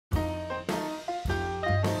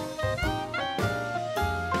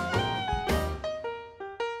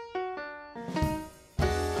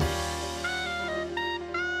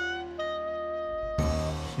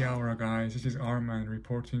Kia ora guys, this is Armand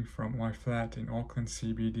reporting from my flat in Auckland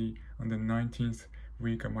CBD on the 19th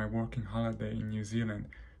week of my working holiday in New Zealand.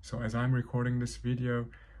 So as I'm recording this video,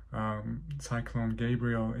 Cyclone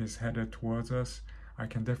Gabriel is headed towards us. I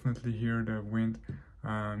can definitely hear the wind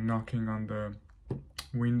knocking on the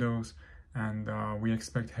windows, and we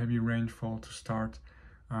expect heavy rainfall to start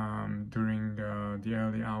during the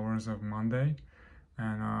early hours of Monday.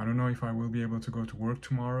 And I don't know if I will be able to go to work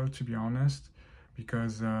tomorrow, to be honest,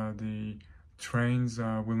 because the trains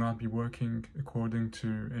will not be working according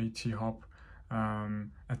to AT Hop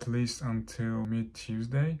at least until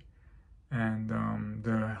mid-Tuesday. And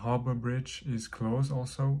the harbour bridge is closed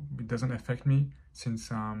also. It doesn't affect me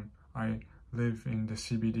since I live in the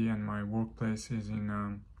CBD and my workplace is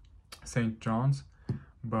in St. John's,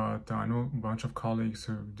 but I know a bunch of colleagues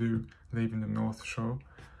who do live in the North Shore.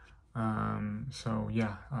 So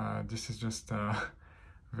yeah, this is just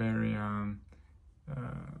very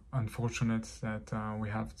unfortunate that we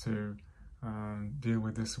have to deal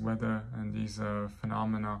with this weather and these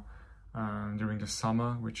phenomena during the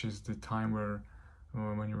summer, which is the time where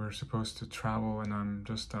when you were supposed to travel, and I'm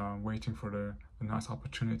just waiting for the nice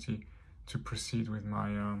opportunity to proceed with my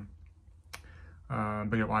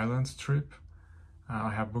Bay of Islands trip.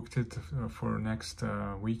 I have booked it for next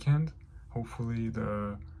weekend. Hopefully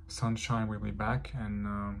the sunshine will be back and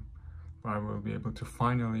I will be able to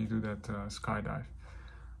finally do that skydive.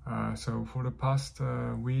 So for the past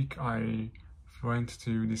week I went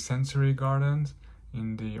to the sensory gardens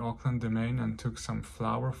in the Auckland domain and took some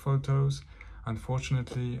flower photos.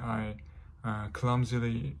 Unfortunately I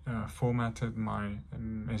clumsily formatted my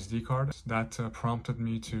SD card. That prompted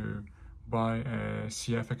me to buy a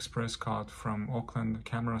CF Express card from Auckland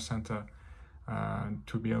Camera Center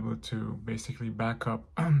to be able to basically back up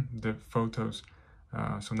the photos.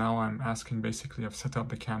 So now I'm asking, basically I've set up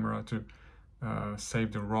the camera to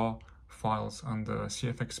save the raw files on the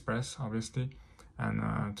CF Express obviously,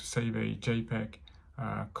 and to save a JPEG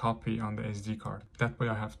copy on the SD card. That way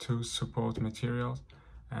I have two support materials,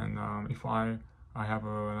 and if I have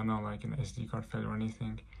a, I don't know, like an SD card failure or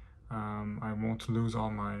anything, I won't lose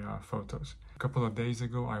all my photos. A couple of days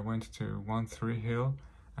ago I went to 13 Hill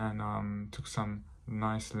and took some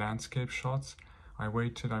nice landscape shots. I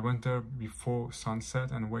went there before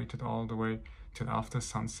sunset and waited all the way till after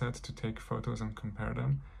sunset to take photos and compare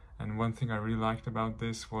them. And one thing I really liked about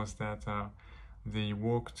this was that the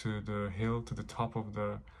walk to the hill, to the top of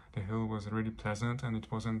the hill, was really pleasant and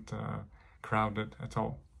it wasn't crowded at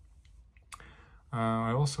all.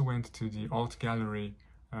 I also went to the art gallery,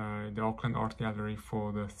 the Auckland Art Gallery,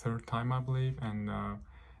 for the third time I believe, and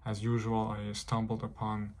as usual I stumbled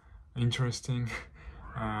upon interesting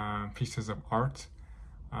pieces of art,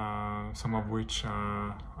 some of which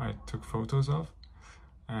I took photos of,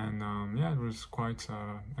 and yeah, it was quite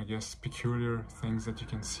I guess peculiar things that you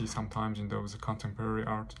can see sometimes in those contemporary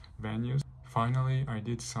art venues. Finally I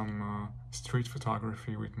did some street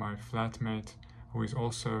photography with my flatmate, who is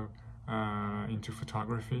also into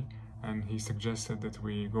photography, and he suggested that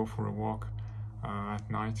we go for a walk at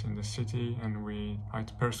night in the city, and I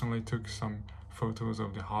personally took some photos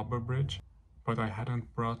of the harbour bridge, but I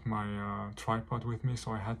hadn't brought my tripod with me,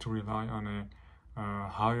 so I had to rely on a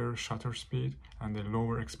higher shutter speed and a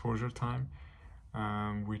lower exposure time,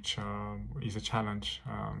 which is a challenge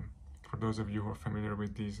for those of you who are familiar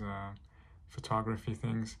with these photography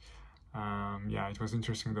things. Yeah, it was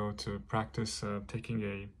interesting though to practice taking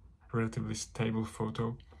a relatively stable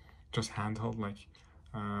photo, just handheld, like,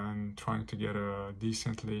 and trying to get a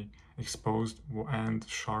decently exposed and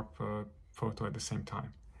sharp photo at the same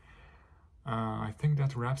time. I think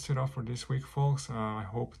that wraps it up for this week, folks. I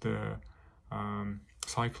hope the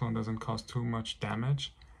cyclone doesn't cause too much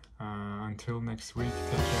damage. Until next week,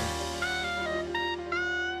 take care.